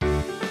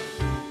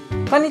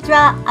こんにち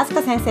は、あす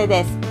か先生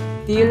です。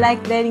Do you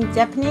like learning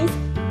Japanese?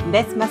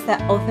 Let's master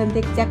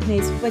authentic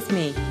Japanese with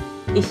me.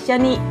 一緒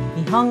に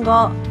日本語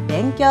を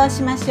勉強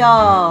しまし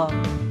ょう。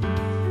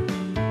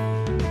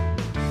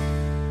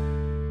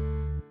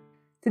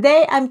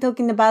Today I'm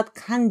talking about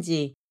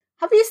kanji.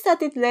 Have you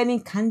started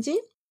learning kanji?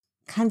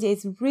 Kanji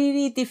is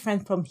really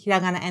different from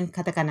hiragana and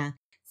katakana.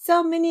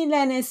 So many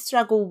learners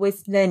struggle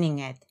with learning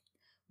it.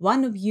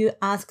 One of you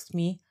asked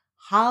me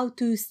how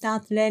to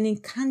start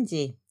learning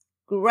kanji.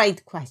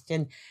 Great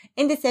question.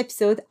 In this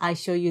episode, I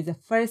show you the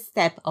first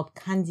step of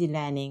kanji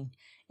learning.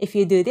 If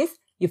you do this,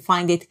 you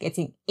find it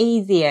getting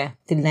easier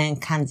to learn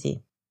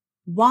kanji.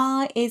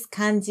 Why is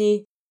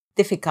kanji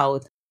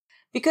difficult?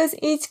 Because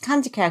each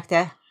kanji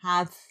character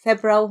has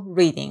several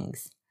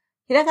readings.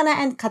 Hiragana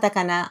and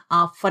katakana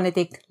are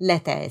phonetic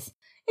letters.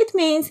 It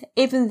means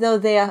even though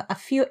there are a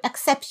few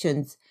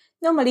exceptions,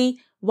 normally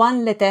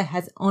one letter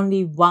has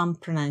only one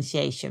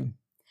pronunciation.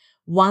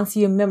 Once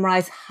you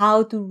memorize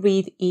how to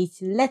read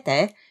each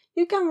letter,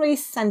 you can read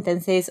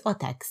sentences or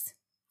text.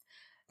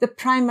 The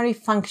primary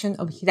function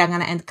of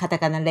hiragana and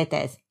katakana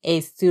letters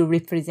is to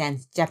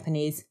represent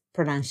Japanese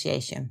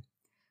pronunciation.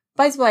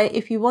 By the way,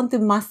 if you want to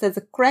master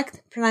the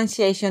correct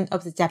pronunciation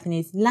of the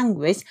Japanese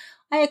language,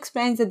 I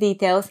explain the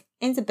details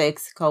in the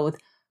books called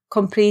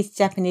Complete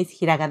Japanese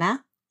Hiragana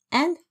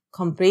and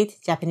Complete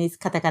Japanese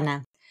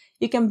Katakana.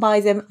 You can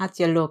buy them at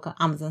your local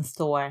Amazon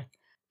store.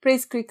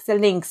 Please click the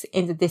links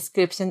in the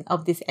description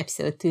of this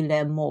episode to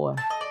learn more.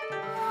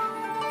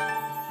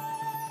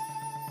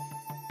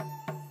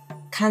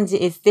 Kanji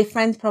is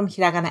different from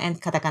hiragana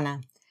and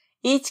katakana.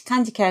 Each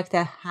kanji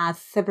character has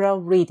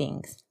several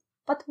readings.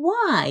 But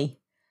why?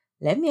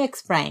 Let me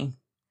explain.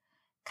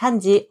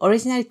 Kanji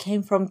originally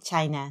came from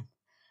China.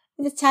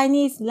 In the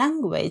Chinese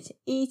language,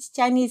 each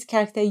Chinese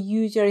character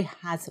usually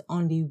has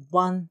only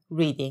one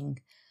reading.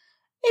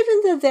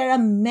 Even though there are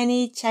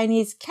many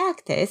Chinese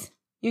characters,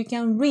 you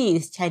can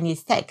read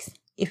Chinese text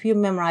if you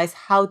memorize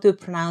how to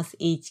pronounce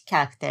each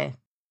character.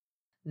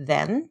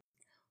 Then,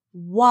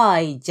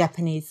 why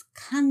Japanese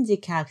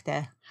kanji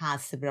character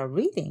has several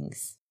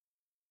readings?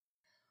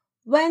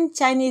 When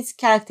Chinese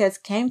characters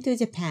came to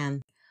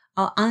Japan,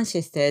 our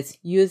ancestors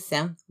used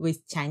them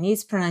with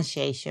Chinese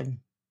pronunciation.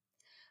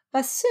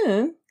 But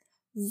soon,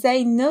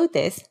 they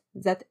noticed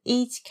that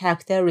each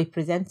character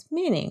represents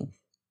meaning.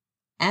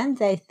 And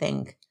they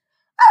think,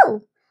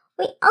 "Oh,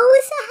 we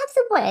also have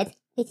the word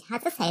which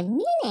has the same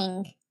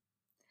meaning."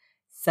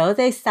 So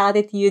they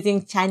started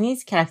using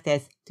Chinese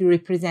characters to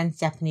represent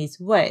Japanese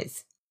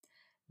words.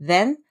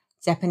 Then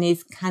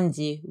Japanese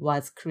kanji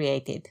was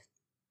created.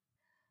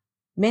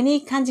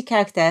 Many kanji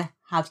characters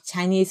have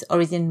Chinese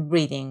origin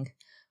reading,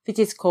 which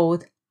is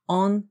called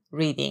on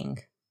reading,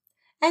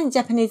 and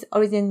Japanese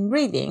origin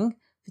reading,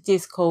 which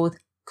is called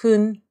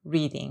kun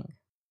reading.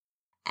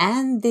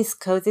 And this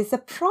causes a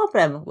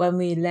problem when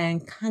we learn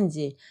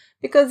kanji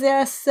because there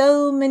are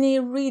so many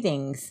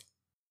readings.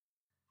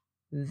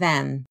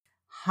 Then,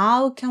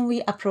 how can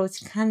we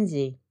approach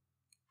kanji?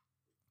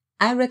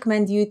 I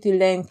recommend you to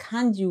learn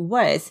kanji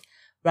words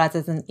rather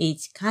than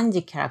each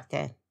kanji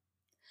character.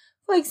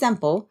 For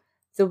example,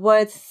 the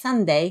word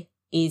Sunday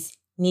is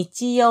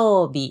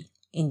nichiyoubi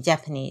in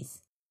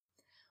Japanese.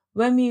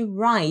 When we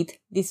write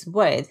this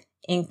word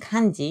in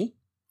kanji,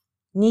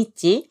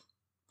 nichi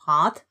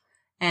part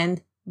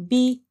and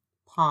bi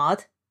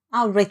part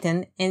are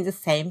written in the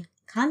same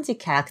kanji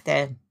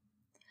character.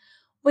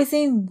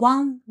 Within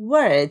one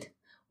word,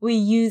 we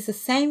use the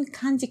same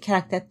kanji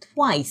character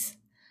twice,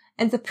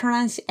 and the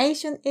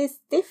pronunciation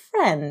is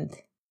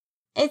different.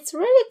 It's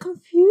really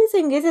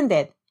confusing, isn't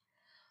it?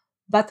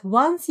 But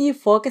once you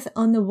focus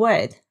on the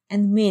word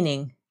and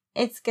meaning,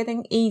 it's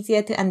getting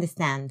easier to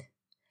understand.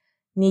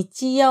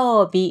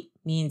 Nichiyoubi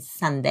means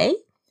Sunday.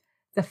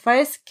 The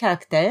first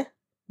character,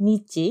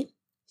 nichi,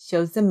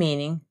 shows the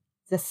meaning,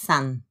 the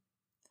sun.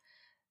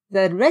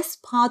 The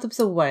rest part of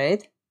the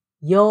word,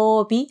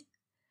 youbi,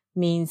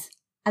 means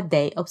a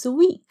day of the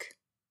week.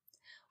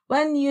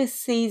 When you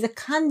see the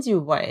kanji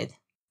word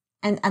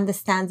and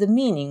understand the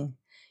meaning,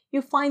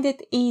 you find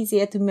it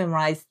easier to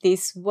memorize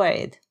this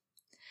word.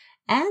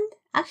 And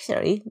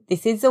actually,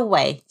 this is the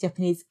way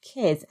Japanese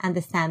kids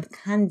understand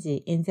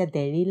kanji in their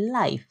daily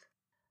life.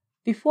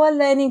 Before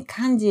learning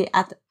kanji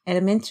at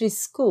elementary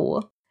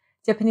school,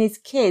 Japanese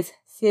kids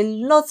see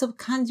lots of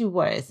kanji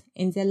words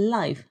in their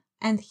life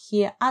and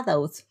hear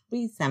adults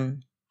read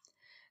them.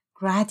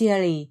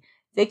 Gradually,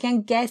 they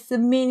can guess the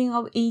meaning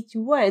of each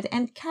word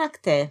and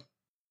character.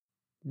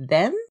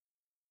 Then,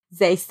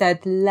 they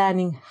start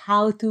learning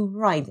how to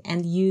write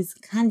and use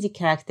kanji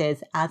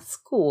characters at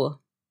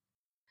school.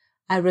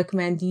 I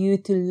recommend you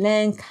to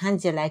learn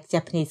kanji like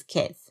Japanese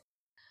kids.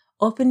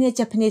 Open your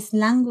Japanese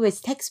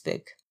language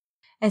textbook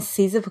and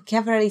see the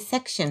vocabulary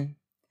section.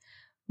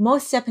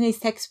 Most Japanese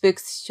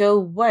textbooks show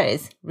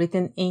words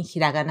written in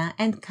hiragana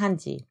and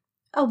kanji.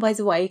 Oh, by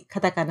the way,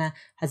 katakana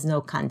has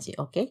no kanji,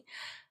 okay?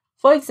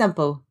 For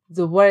example,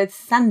 the word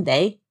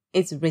Sunday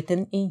is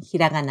written in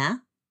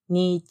hiragana,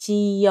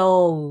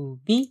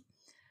 nichiyoubi,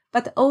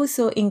 but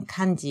also in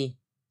kanji,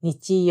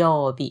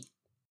 nichiyoubi.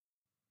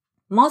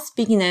 Most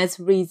beginners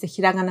read the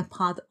hiragana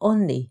part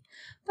only,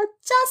 but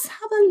just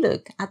have a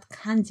look at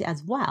kanji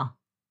as well.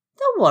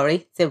 Don't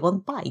worry, they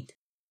won't bite.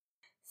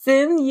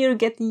 Soon you'll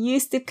get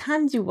used to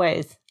kanji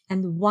words,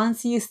 and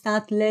once you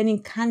start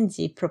learning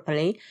kanji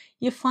properly,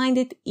 you find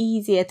it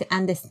easier to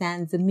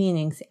understand the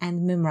meanings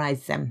and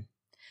memorize them.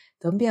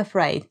 Don't be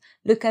afraid.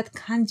 Look at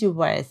kanji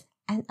words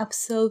and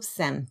absorb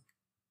them.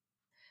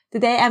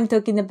 Today I'm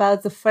talking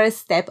about the first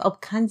step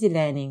of kanji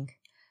learning.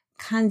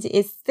 Kanji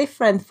is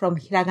different from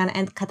hiragana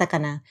and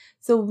katakana,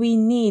 so we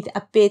need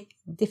a bit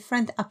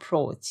different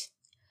approach.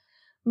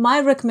 My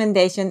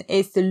recommendation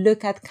is to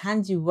look at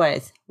kanji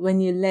words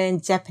when you learn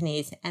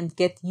Japanese and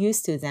get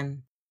used to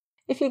them.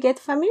 If you get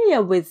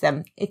familiar with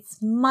them, it's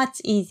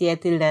much easier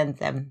to learn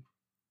them.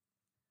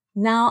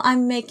 Now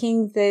I'm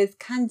making this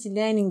kanji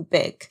learning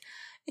book.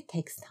 It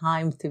takes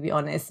time, to be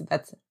honest,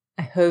 but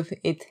I hope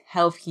it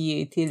helps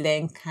you to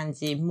learn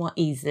kanji more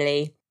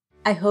easily.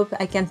 I hope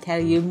I can tell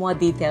you more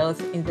details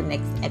in the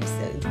next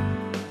episode.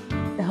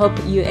 I hope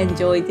you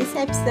enjoyed this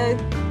episode.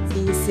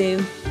 See you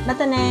soon. ま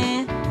た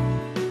ね